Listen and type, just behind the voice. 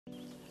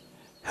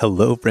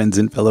Hello, friends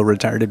and fellow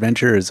retired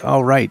adventurers.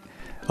 All right.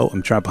 Oh,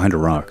 I'm trapped behind a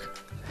rock.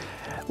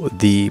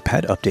 The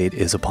pet update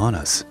is upon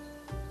us.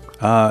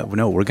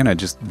 No,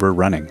 we're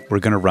running. We're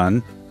going to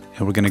run,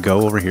 and we're going to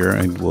go over here,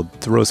 and we'll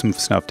throw some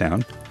stuff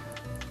down.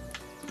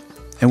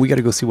 And we got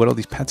to go see what all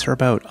these pets are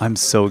about. I'm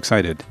so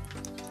excited.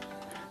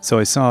 So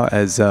I saw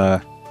as,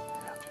 I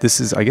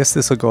guess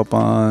this will go up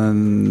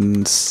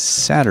on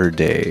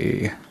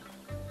Saturday.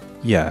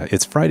 Yeah,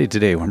 it's Friday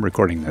today when I'm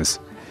recording this.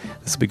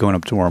 This will be going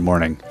up tomorrow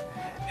morning.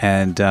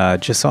 And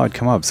just saw it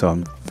come up, so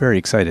I'm very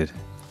excited.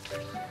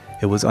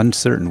 It was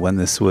uncertain when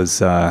this was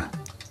going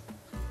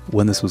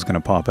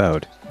to pop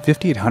out.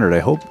 5,800. I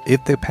hope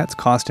if the pets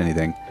cost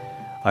anything,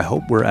 I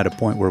hope we're at a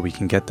point where we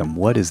can get them.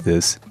 What is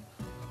this?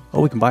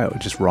 Oh, we can buy it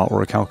with just raw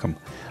orichalcum.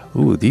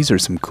 Ooh, these are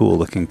some cool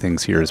looking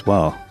things here as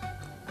well.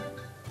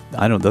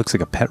 I don't. It looks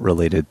like a pet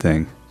related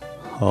thing.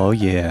 Oh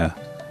yeah.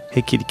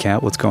 Hey kitty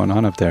cat, what's going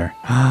on up there?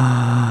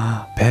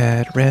 Ah,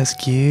 pet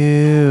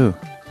rescue.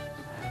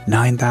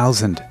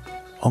 9,000.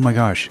 Oh my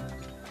gosh.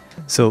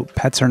 So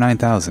pets are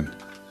 9,000.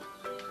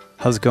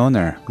 How's it going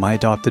there? My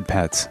adopted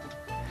pets.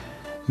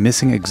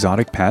 Missing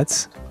exotic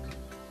pets?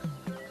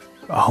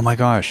 Oh my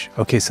gosh.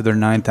 Okay, so they're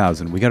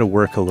 9,000. We got to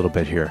work a little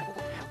bit here.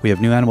 We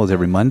have new animals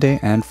every Monday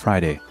and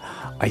Friday.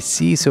 I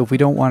see. So if we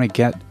don't want to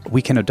get,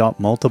 we can adopt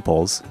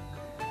multiples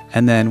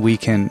and then we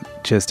can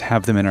just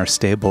have them in our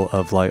stable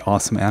of like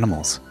awesome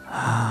animals.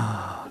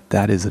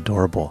 That is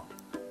adorable.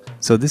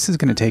 So this is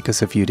going to take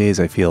us a few days,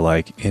 I feel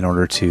like, in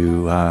order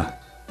to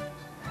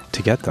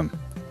get them.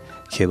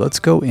 Okay, let's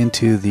go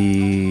into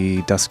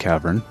the dust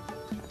cavern.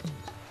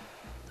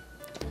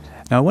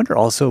 Now I wonder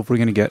also if we're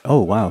going to get...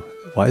 Oh, wow.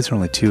 Why is there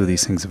only 2 of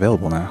these things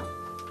available now?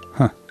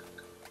 Huh.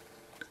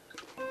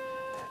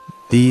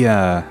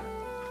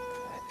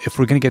 If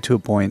we're going to get to a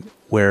point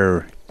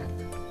where,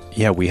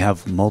 yeah, we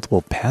have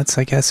multiple pets,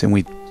 I guess, and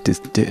we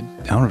just did...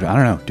 I don't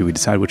know. Do we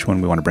decide which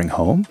one we want to bring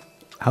home?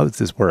 How does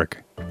this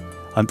work?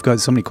 I've got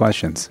so many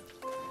questions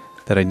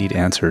that I need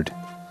answered.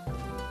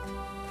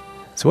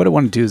 So what I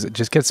want to do is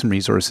just get some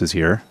resources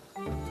here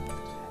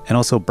and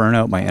also burn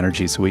out my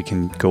energy so we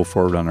can go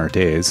forward on our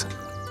days.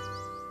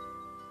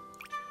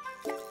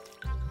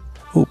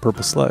 Ooh,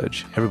 purple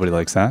sludge. Everybody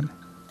likes that.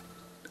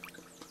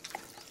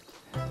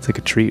 It's like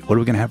a treat. What are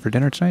we going to have for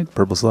dinner tonight?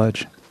 Purple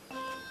sludge.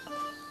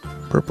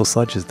 Purple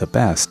sludge is the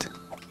best.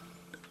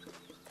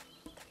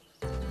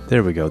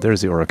 There we go.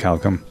 There's the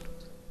orichalcum.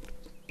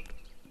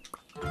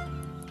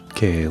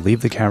 Okay,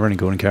 leave the cavern and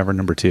go in cavern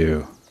number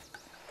 2.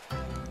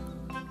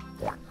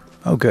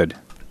 Oh, good.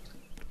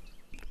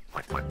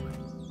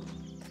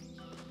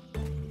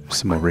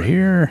 Some over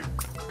here.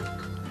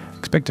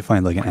 Expect to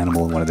find like an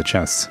animal in one of the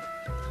chests.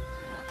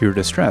 We were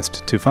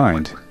distressed to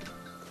find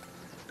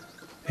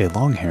a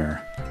long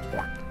hair.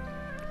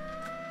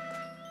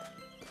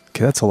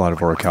 Okay, that's a lot of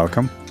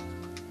orichalcum.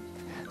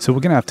 So we're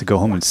gonna have to go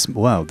home and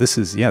wow, this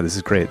is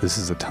great. This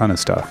is a ton of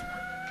stuff.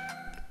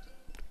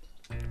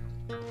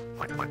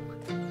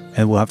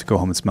 And we'll have to go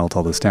home and smelt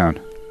all this down.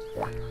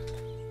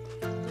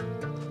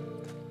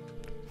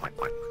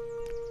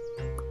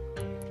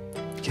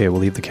 Okay,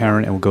 we'll leave the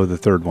cavern and we'll go to the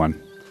third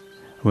one.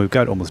 We've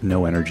got almost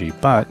no energy,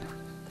 but...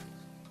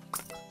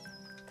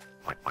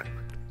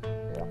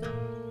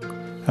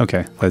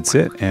 Okay, that's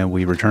it, and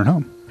we return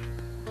home.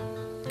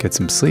 Get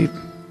some sleep.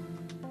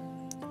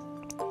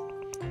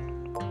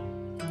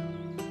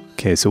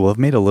 Okay, so we'll have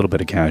made a little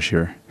bit of cash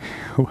here.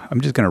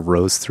 I'm just going to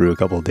roast through a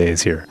couple of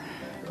days here.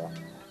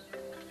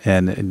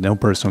 And no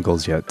personal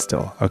goals yet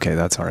still. Okay,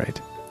 that's all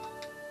right.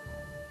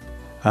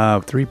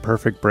 3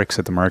 perfect bricks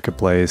at the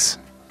marketplace.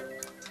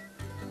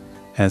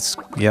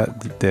 Yeah,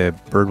 the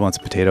bird wants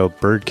a potato.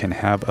 Bird can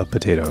have a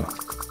potato.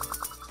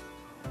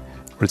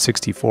 We're at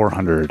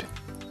 6,400.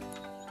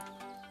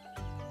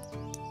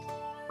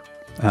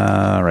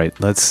 All right,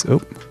 let's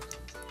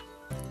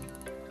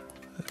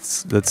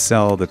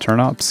sell the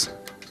turnips.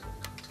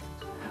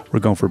 We're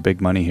going for big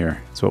money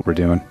here. That's what we're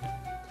doing.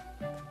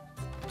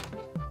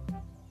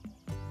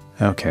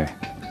 Okay.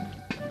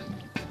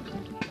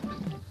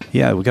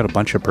 Yeah, we got a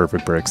bunch of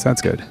perfect bricks.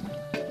 That's good.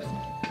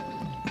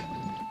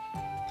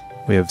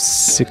 We have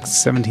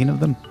 17 of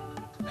them.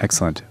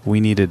 Excellent. We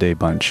needed a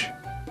bunch.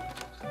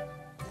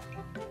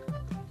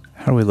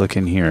 How do we look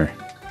in here?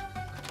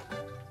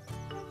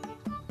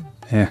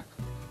 Yeah.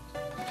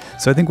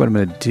 So I think what I'm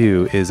going to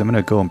do is I'm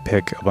going to go and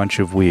pick a bunch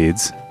of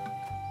weeds.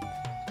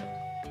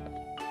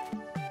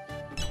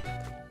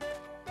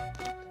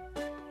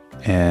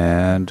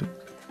 And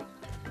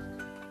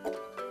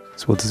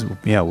so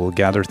we'll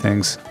gather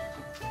things.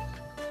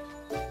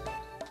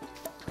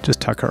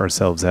 Just tucker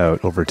ourselves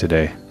out over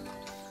today.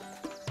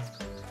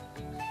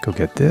 Go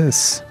get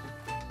this.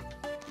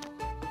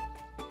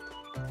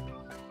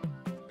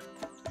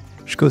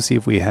 Should go see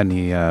if we had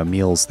any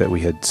meals that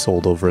we had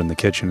sold over in the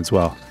kitchen as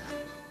well.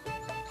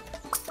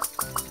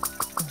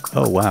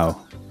 Oh, wow.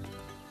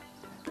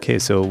 Okay,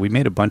 so we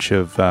made a bunch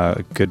of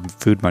good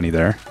food money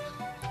there.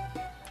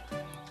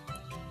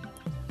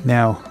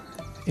 Now,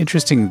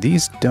 interesting,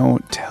 these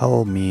don't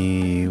tell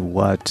me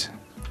what...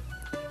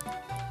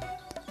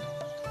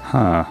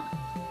 Huh.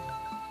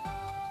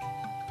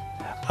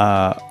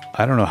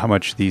 I don't know how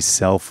much these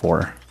sell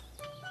for.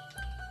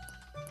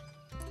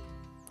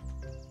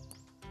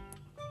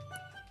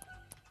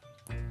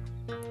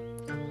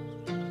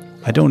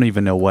 I don't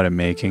even know what I'm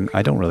making.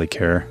 I don't really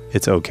care.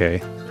 It's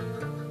okay.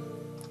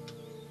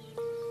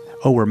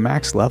 Oh, we're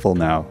max level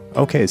now.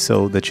 Okay,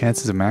 so the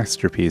chances of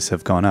masterpiece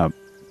have gone up.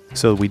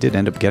 So we did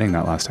end up getting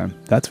that last time.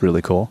 That's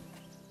really cool.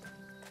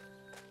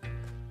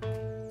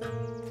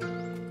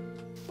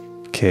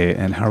 Okay,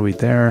 and how are we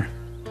there?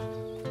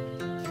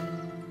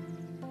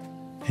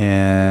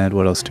 And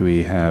what else do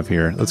we have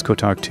here? Let's go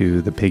talk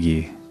to the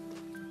piggy.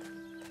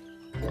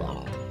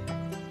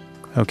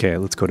 Okay,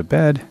 let's go to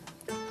bed.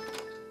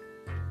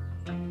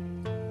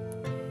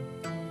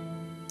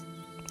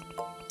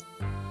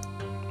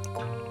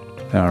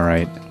 All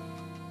right.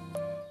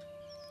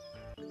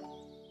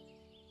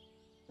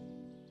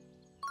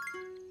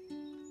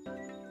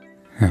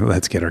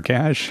 Let's get our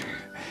cash.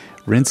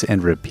 Rinse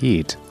and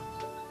repeat.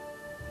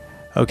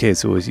 Okay,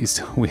 so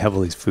we have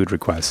all these food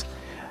requests.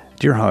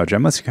 Dear Hodge, I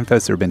must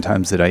confess there have been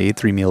times that I ate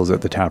 3 meals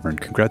at the tavern.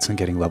 Congrats on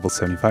getting level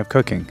 75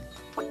 cooking.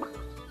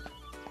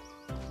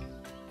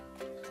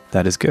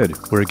 That is good.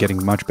 We're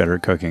getting much better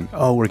at cooking.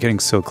 Oh, we're getting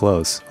so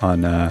close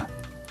on... You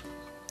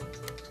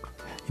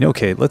know,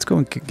 okay, let's go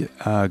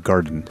and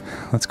garden.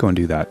 Let's go and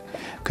do that.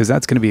 Because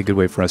that's going to be a good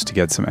way for us to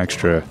get some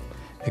extra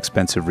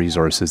expensive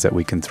resources that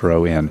we can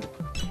throw in.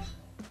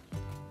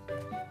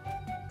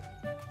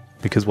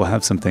 Because we'll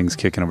have some things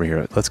kicking over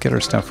here. Let's get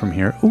our stuff from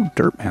here. Oh,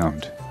 dirt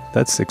mound.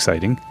 That's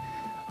exciting.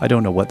 I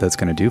don't know what that's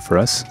going to do for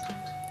us.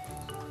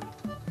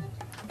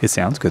 It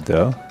sounds good,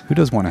 though. Who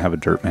does want to have a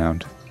dirt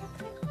mound?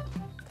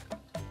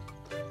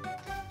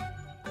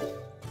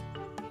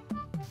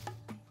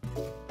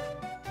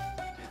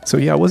 So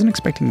yeah, I wasn't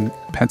expecting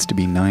pets to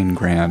be 9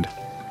 grand.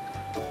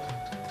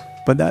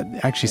 But that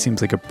actually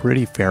seems like a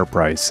pretty fair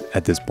price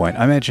at this point.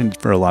 I imagine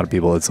for a lot of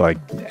people it's like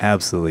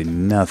absolutely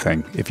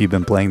nothing. If you've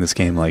been playing this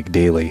game like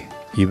daily,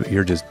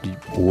 you're just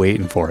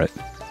waiting for it.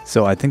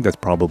 So I think that's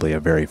probably a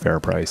very fair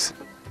price.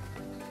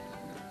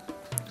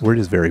 We're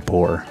just very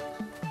poor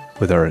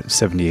with our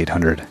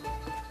 7,800.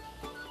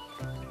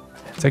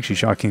 It's actually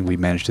shocking we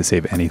managed to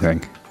save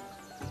anything.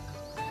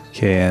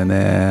 Okay, and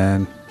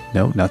then...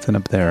 Nope, nothing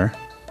up there.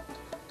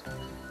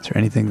 Is there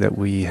anything that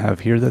we have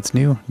here that's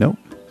new? Nope,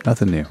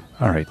 nothing new.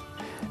 Alright.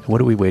 What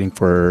are we waiting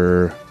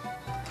for?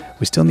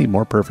 We still need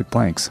more perfect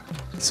planks.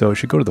 So I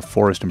should go to the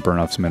forest and burn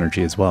off some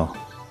energy as well.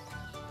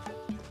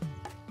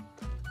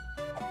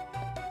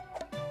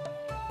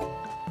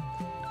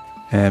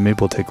 And maybe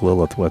we'll take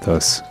Lilith with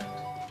us.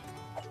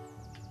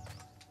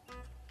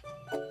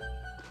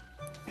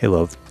 Hey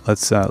Lilith,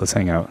 let's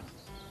hang out.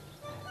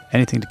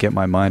 Anything to get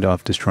my mind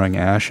off destroying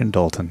Ash and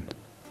Dalton.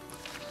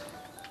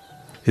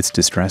 It's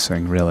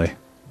distressing, really.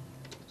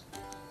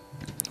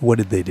 What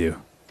did they do?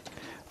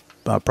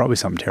 Probably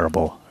something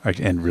terrible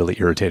and really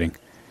irritating.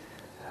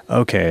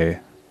 Okay.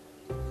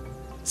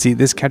 See,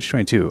 this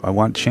catch-22. I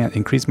want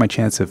increase my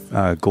chance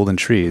of golden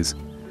trees,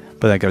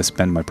 but I gotta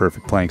spend my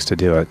perfect planks to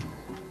do it.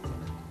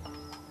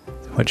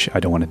 Which I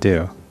don't want to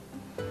do.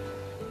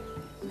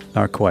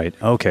 Not quite.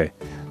 Okay.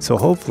 So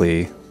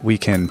hopefully we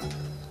can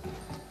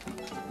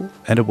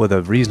end up with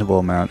a reasonable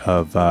amount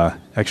of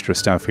extra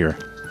stuff here.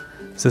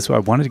 So this is why I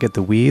wanted to get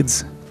the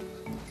weeds.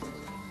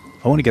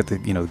 I want to get the,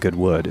 the good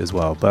wood as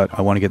well, but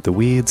I want to get the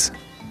weeds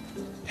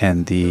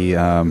and the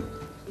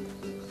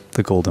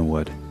golden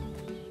wood.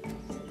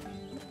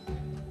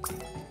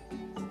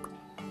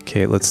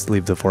 Okay, let's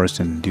leave the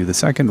forest and do the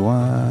second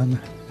one.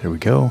 There we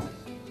go.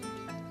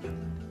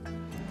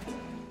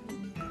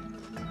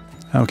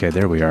 Okay,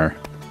 there we are.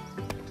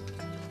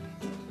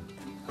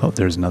 Oh,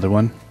 there's another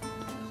one.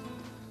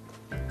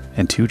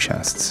 And 2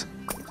 chests.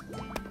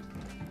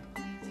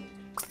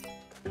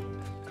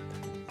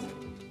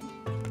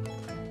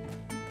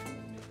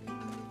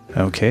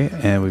 Okay,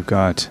 and we've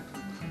got...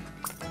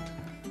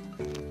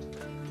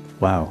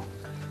 Wow.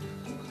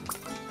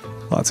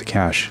 Lots of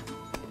cash.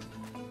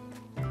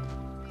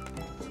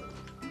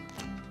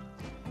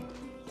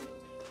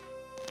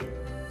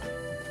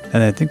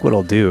 And I think what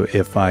I'll do,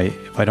 if I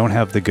don't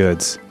have the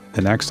goods,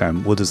 the next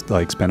time, we'll just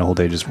like spend a whole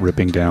day just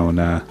ripping down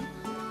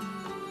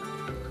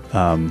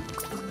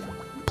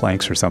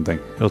planks or something.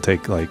 It'll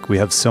take like... We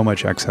have so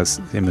much excess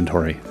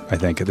inventory, I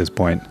think, at this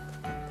point.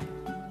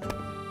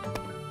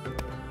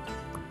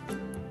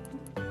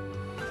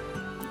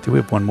 Did we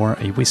have one more?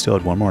 We still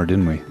had one more,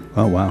 didn't we?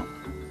 Oh, wow.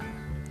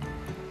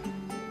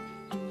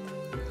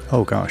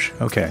 Oh, gosh.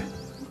 Okay.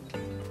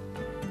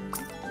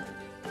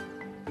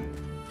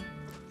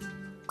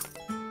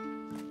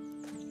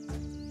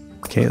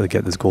 Okay, let's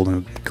get this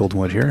golden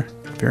wood here.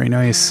 Very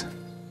nice.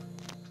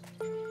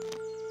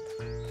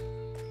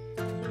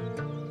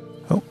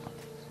 Oh.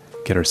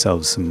 Get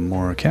ourselves some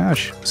more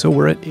cash. So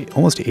we're at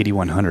almost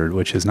 8,100,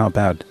 which is not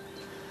bad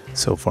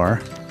so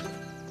far.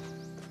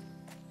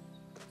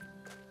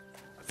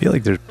 I feel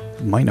like there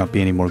might not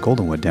be any more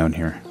golden wood down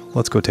here.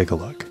 Let's go take a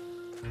look.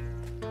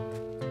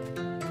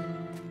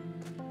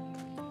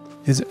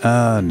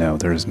 No,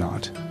 there is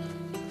not.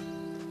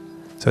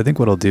 So I think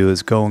what I'll do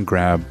is go and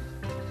grab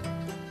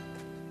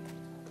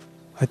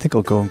I think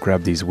I'll go and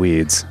grab these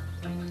weeds.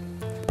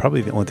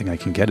 Probably the only thing I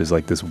can get is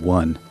like this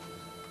one.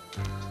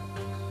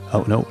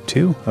 Oh, no,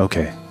 two?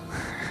 Okay.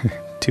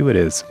 Two it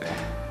is.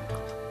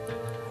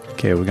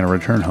 Okay, we're going to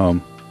return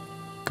home.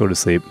 Go to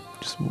sleep.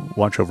 Just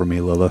watch over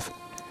me, Lilith.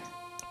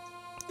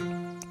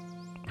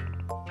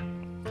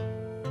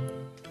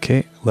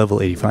 Okay,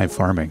 level 85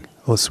 farming.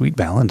 Oh, sweet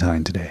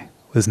Valentine today.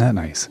 Isn't that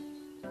nice?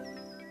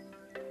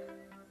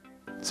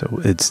 So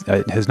it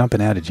has not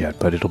been added yet,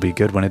 but it'll be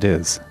good when it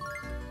is.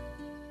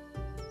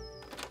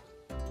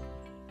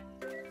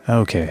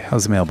 Okay,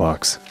 how's the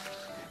mailbox?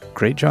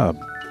 Great job.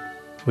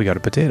 We got a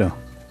potato.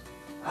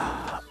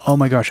 Oh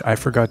my gosh, I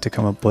forgot to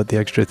come up with the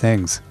extra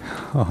things.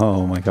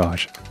 Oh my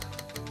gosh.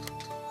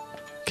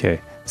 Okay,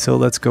 so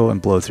let's go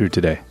and blow through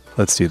today.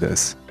 Let's do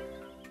this.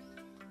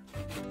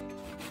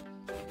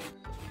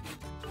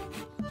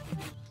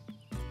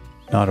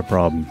 Not a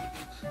problem.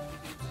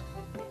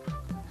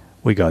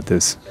 We got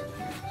this.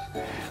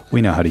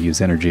 We know how to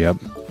use energy up.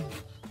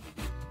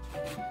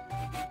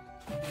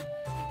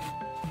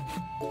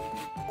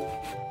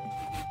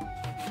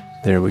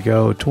 There we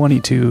go,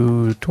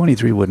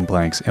 23 wooden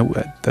planks. And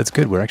that's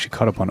good, we're actually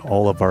caught up on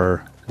all of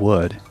our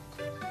wood.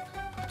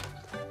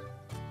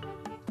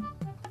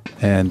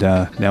 And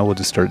now we'll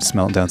just start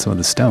smelting down some of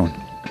the stone.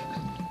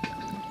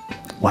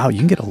 Wow, you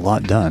can get a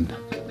lot done.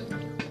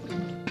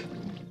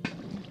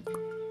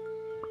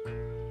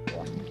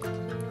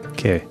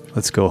 Okay,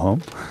 let's go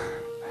home.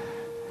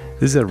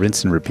 This is a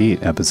rinse and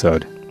repeat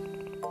episode.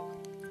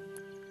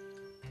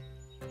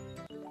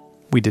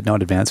 We did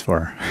not advance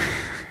far.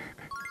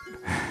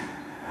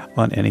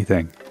 On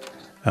anything.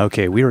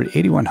 Okay, we were at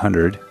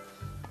 8,100.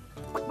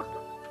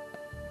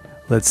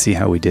 Let's see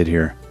how we did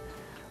here.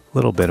 A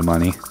little bit of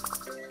money.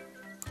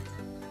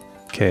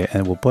 Okay,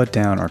 and we'll put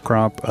down our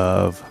crop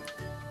of...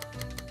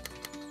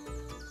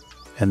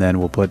 And then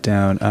we'll put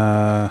down...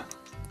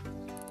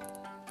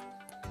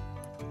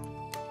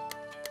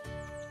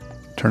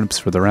 turnips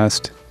for the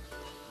rest.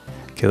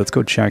 Okay, let's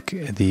go check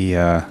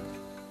the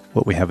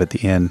what we have at the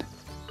inn.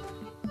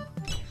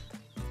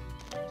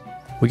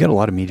 We got a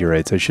lot of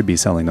meteorites. I should be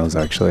selling those,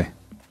 actually.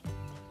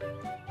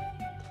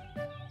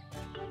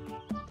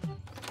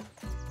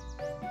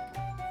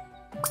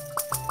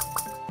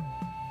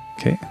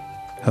 Okay.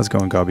 How's it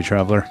going, Gobby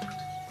Traveler?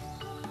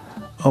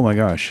 Oh my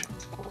gosh.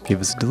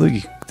 Give us a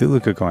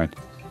Deluca coin.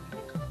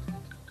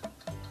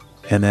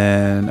 And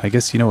then, I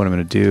guess you know what I'm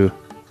going to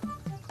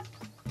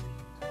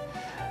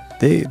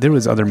do. There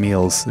was other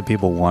meals that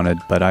people wanted,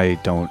 but I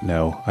don't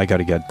know. I got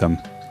to get them.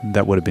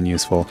 That would have been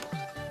useful.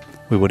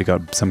 We would have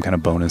got some kind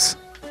of bonus.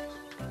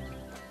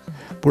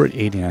 We're at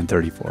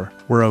 89.34.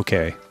 We're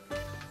okay.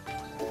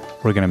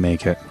 We're going to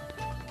make it.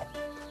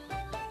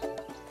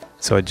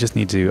 So I just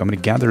need to... I'm going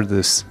to gather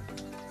this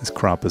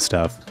crop of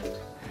stuff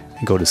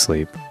and go to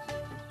sleep.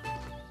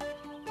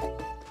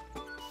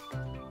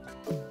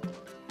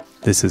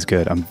 This is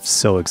good. I'm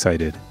so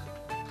excited.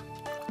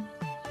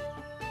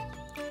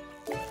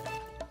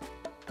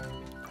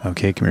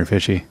 Okay, come here,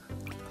 fishy.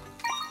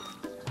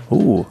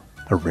 Ooh,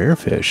 a rare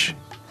fish.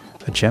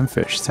 A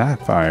gemfish.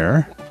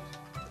 Sapphire.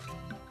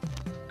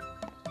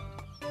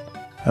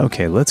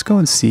 Okay, let's go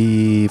and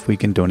see if we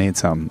can donate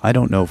some. I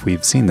don't know if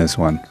we've seen this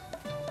one.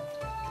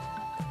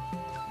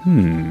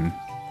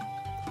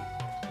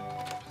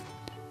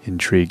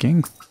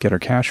 Intriguing. Get our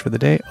cash for the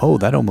day. Oh,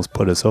 that almost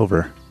put us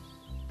over.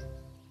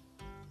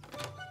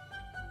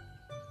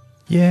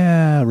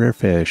 Yeah, rare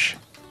fish.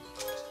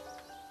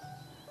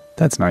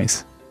 That's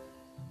nice.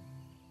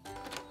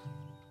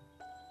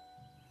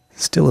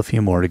 Still a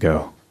few more to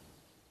go.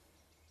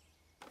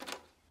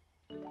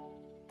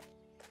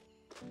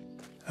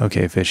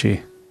 Okay,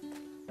 fishy.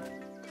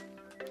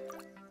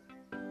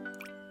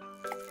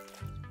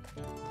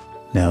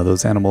 Now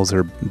those animals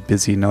are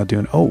busy not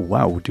doing... Oh,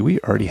 wow. Do we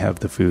already have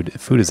the food?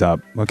 Food is up.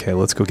 Okay,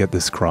 let's go get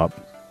this crop.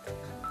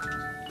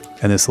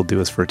 And this will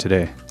do us for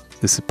today.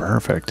 This is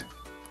perfect.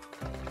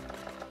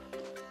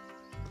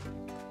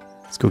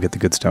 Let's go get the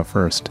good stuff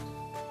first.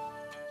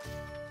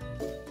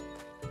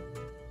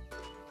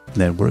 And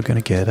then we're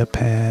going to get a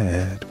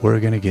pet.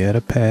 We're going to get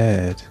a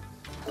pet.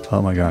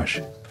 Oh my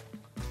gosh.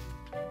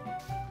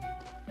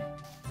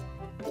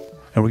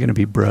 And we're going to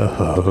be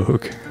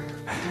broke.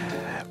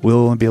 We'll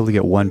only be able to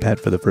get one pet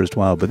for the first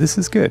while, but this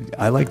is good.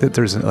 I like that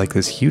there's like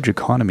this huge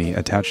economy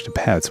attached to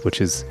pets, which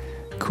is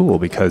cool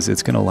because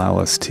it's going to allow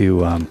us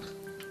to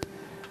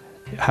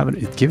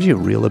it gives you a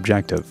real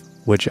objective,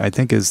 which I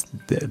think is,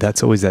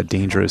 that's always that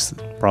dangerous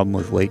problem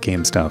with late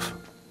game stuff.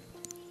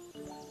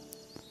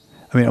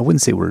 I mean, I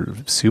wouldn't say we're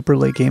super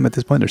late game at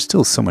this point. There's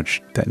still so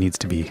much that needs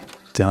to be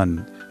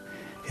done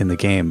in the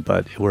game,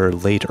 but we're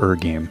later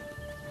game.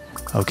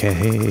 Okay,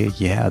 hey,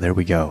 yeah, there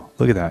we go.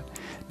 Look at that.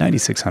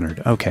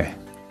 9,600. Okay.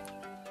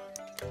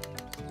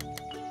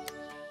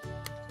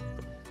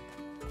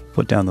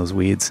 Put down those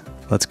weeds.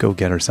 Let's go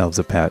get ourselves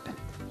a pet.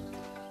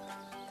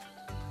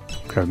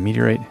 Grab a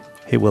meteorite.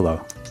 Hey,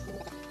 Willow.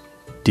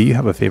 Do you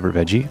have a favorite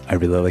veggie? I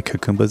really like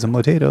cucumbers and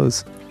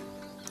potatoes.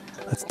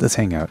 Let's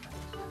hang out.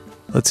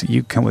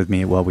 You come with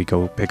me while we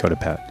go pick out a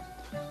pet.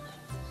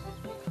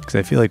 Because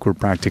I feel like we're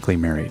practically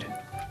married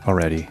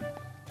already.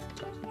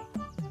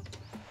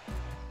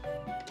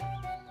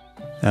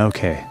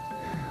 Okay.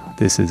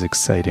 This is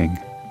exciting.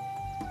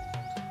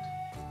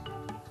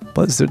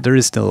 Plus, there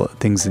is still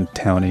things in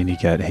town and you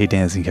get, hey,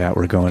 dancing cat,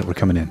 we're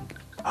coming in.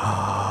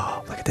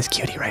 Oh, look at this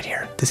cutie right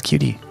here. This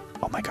cutie.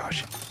 Oh my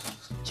gosh.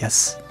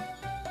 Yes.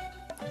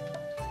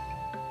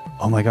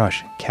 Oh my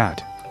gosh.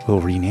 Cat.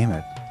 We'll rename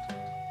it.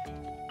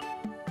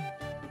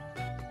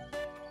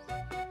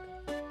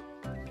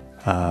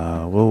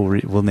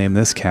 We'll name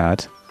this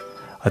cat.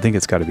 I think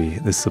it's got to be,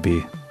 this will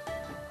be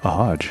a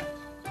Hodge.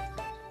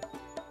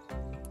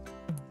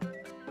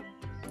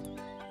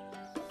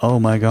 Oh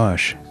my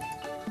gosh.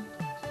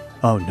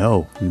 Oh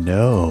no,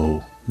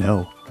 no,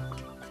 no.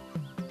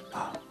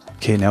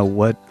 Okay, now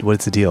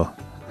what's the deal?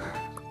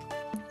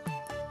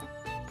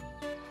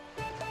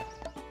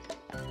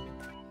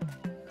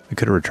 I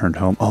could have returned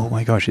home. Oh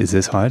my gosh, is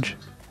this Hodge?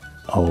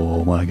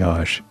 Oh my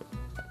gosh.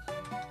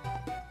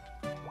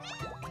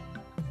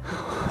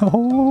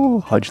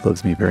 Oh, Hodge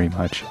loves me very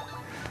much.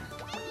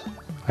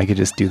 I could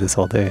just do this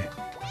all day.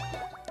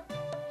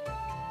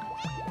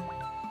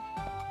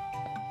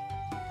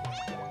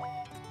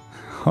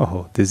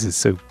 Oh, this is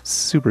so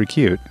super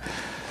cute.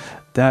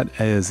 That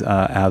is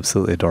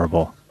absolutely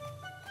adorable.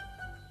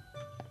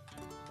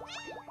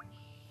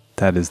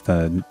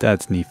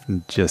 That's neat,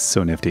 just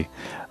so nifty.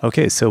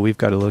 Okay, so we've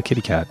got a little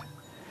kitty cat.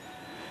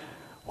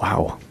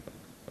 Wow.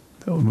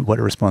 What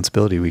a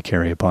responsibility we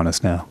carry upon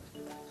us now.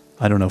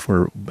 I don't know if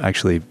we're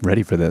actually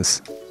ready for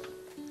this.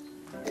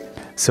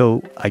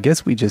 So I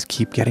guess we just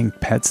keep getting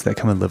pets that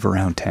come and live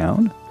around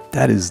town.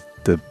 That is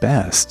the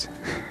best.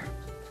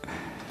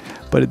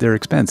 But they're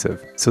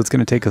expensive, so it's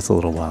going to take us a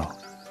little while.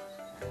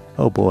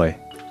 Oh boy.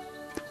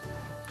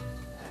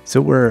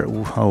 So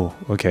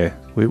okay.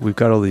 We've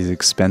got all these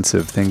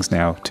expensive things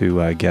now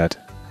to get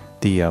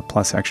the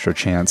plus extra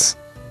chance.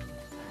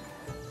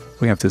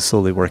 We have to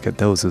slowly work at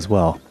those as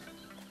well.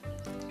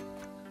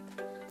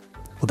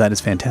 Well, that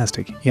is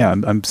fantastic. Yeah,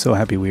 I'm so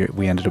happy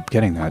we ended up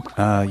getting that.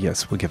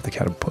 Yes, we'll give the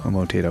cat a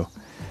potato.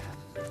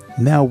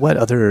 Now, what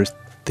other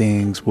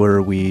things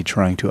were we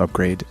trying to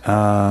upgrade?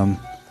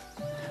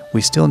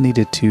 We still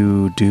needed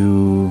to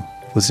do...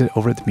 Was it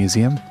over at the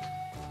museum?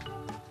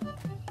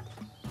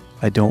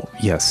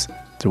 Yes,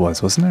 there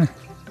was, wasn't there?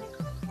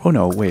 Oh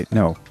no, wait,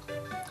 no.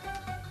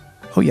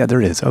 Oh yeah,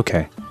 there is,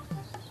 okay.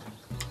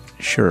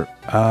 Sure,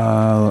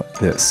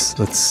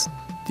 let's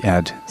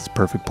add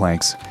perfect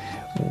blanks.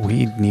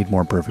 We need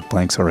more perfect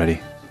blanks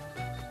already.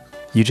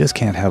 You just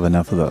can't have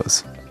enough of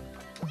those.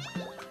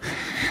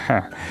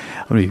 I'm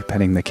gonna be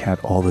petting the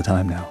cat all the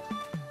time now.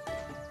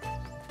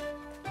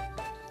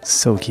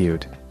 So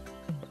cute.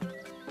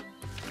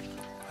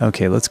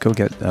 Okay, let's go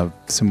get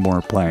some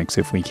more blanks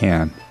if we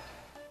can.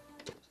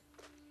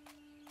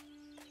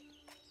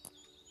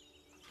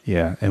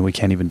 Yeah, and we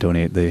can't even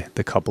donate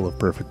the couple of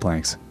perfect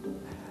blanks.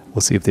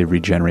 We'll see if they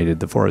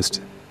regenerated. The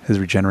forest has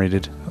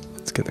regenerated.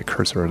 Let's get the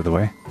cursor out of the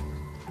way.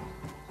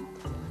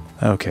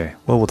 Okay,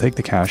 well, we'll take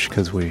the cash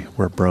because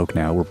we're broke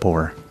now. We're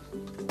poor.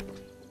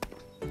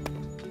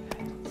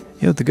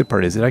 You know, the good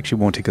part is it actually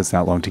won't take us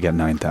that long to get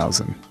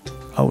 9,000.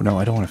 Oh, no,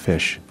 I don't want to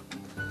fish.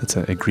 That's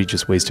an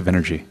egregious waste of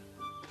energy.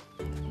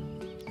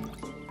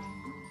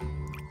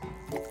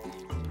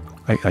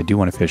 I do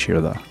want to fish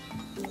here, though.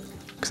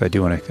 Because I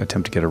do want to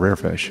attempt to get a rare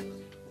fish.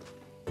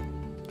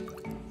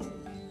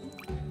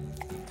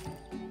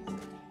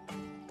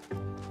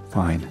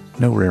 Fine.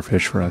 No rare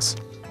fish for us.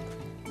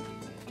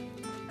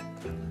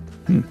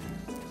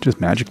 Just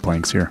magic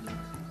blanks here.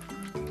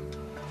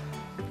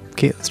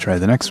 Okay, let's try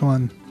the next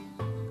one.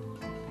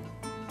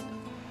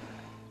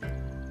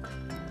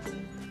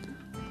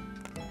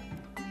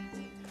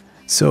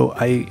 So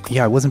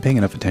I wasn't paying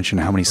enough attention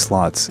to how many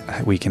slots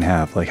we can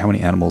have, like how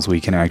many animals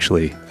we can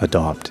actually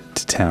adopt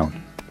to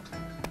town.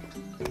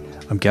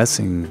 I'm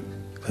guessing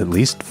at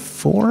least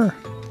 4?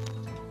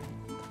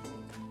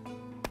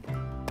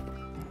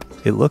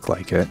 It looked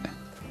like it.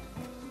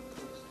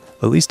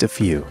 At least a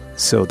few,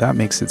 so that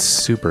makes it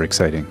super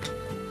exciting.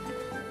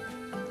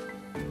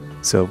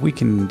 So if we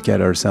can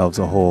get ourselves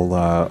a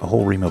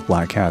whole ream of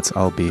black cats,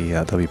 that'll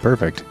be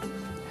perfect.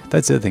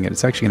 That's the other thing,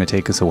 it's actually going to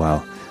take us a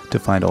while to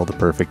find all the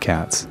perfect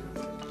cats.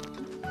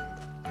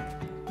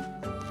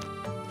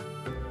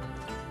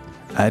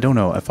 I don't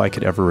know if I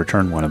could ever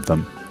return one of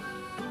them.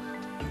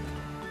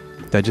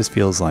 That just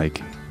feels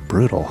like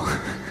brutal.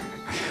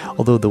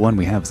 Although the one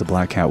we have is a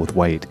black cat with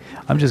white.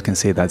 I'm just going to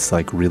say that's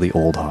like really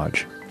old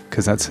Hodge.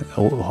 Because that's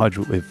old Hodge.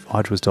 If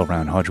Hodge was still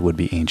around, Hodge would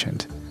be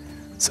ancient.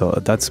 So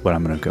that's what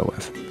I'm going to go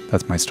with.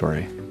 That's my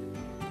story.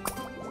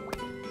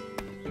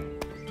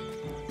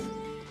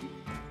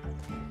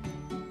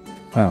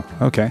 Wow,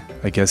 okay.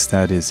 I guess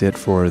that is it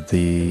for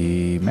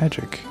the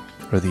magic,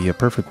 or the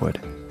perfect wood.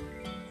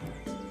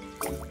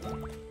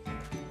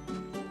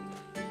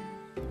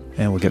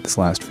 And we'll get this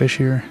last fish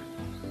here.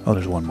 Oh,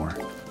 there's one more.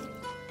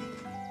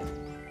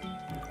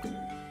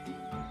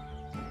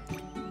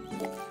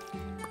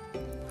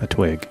 A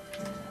twig.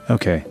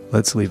 Okay,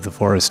 let's leave the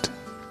forest.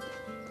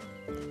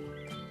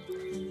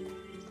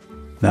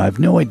 Now, I have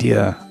no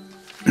idea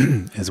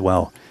as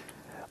well.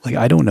 Like,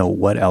 I don't know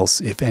what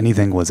else, if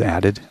anything, was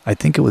added. I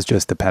think it was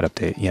just the pet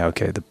update. Yeah,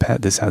 okay, the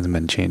pet, this hasn't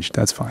been changed.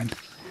 That's fine.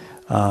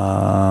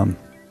 Head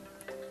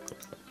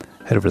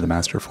over to the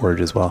Master Forge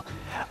as well.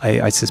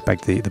 I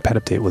suspect the pet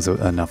update was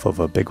enough of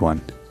a big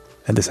one.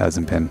 And this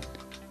hasn't been.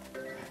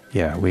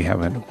 Yeah,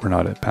 we're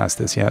not past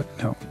this yet.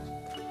 No.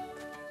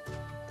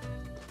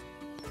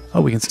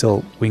 Oh, we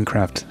can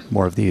craft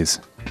more of these.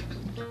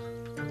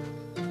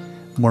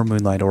 More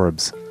moonlight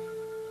orbs.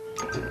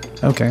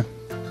 Okay.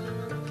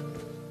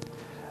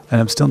 And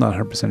I'm still not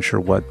 100%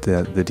 sure what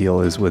the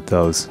deal is with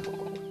those.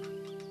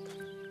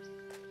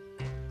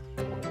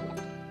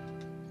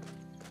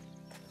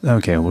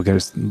 Okay, we'll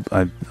get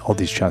all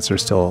these chests are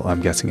still,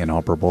 I'm guessing,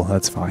 inoperable.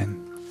 That's fine.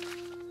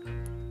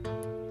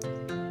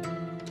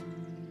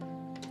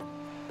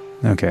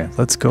 Okay,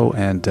 let's go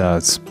and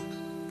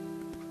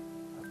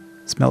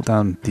smelt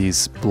down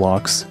these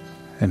blocks,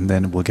 and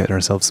then we'll get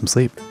ourselves some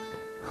sleep.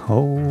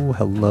 Oh,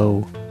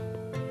 hello.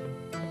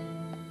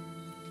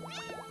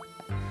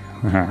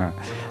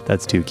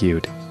 That's too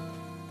cute.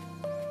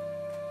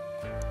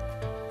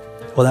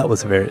 Well, that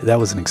was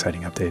an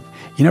exciting update.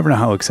 You never know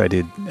how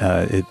excited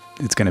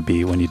it's going to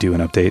be when you do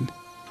an update.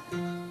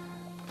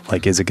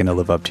 Like, is it going to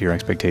live up to your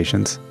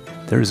expectations?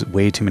 There's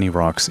way too many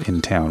rocks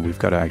in town. We've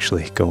got to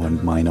actually go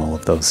and mine all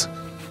of those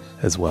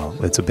as well.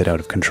 It's a bit out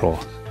of control.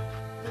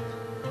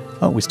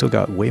 Oh, we still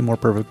got way more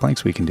perfect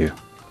planks we can do.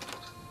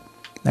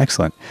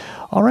 Excellent.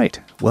 All right.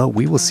 Well,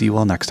 we will see you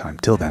all next time.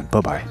 Till then,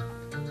 bye-bye.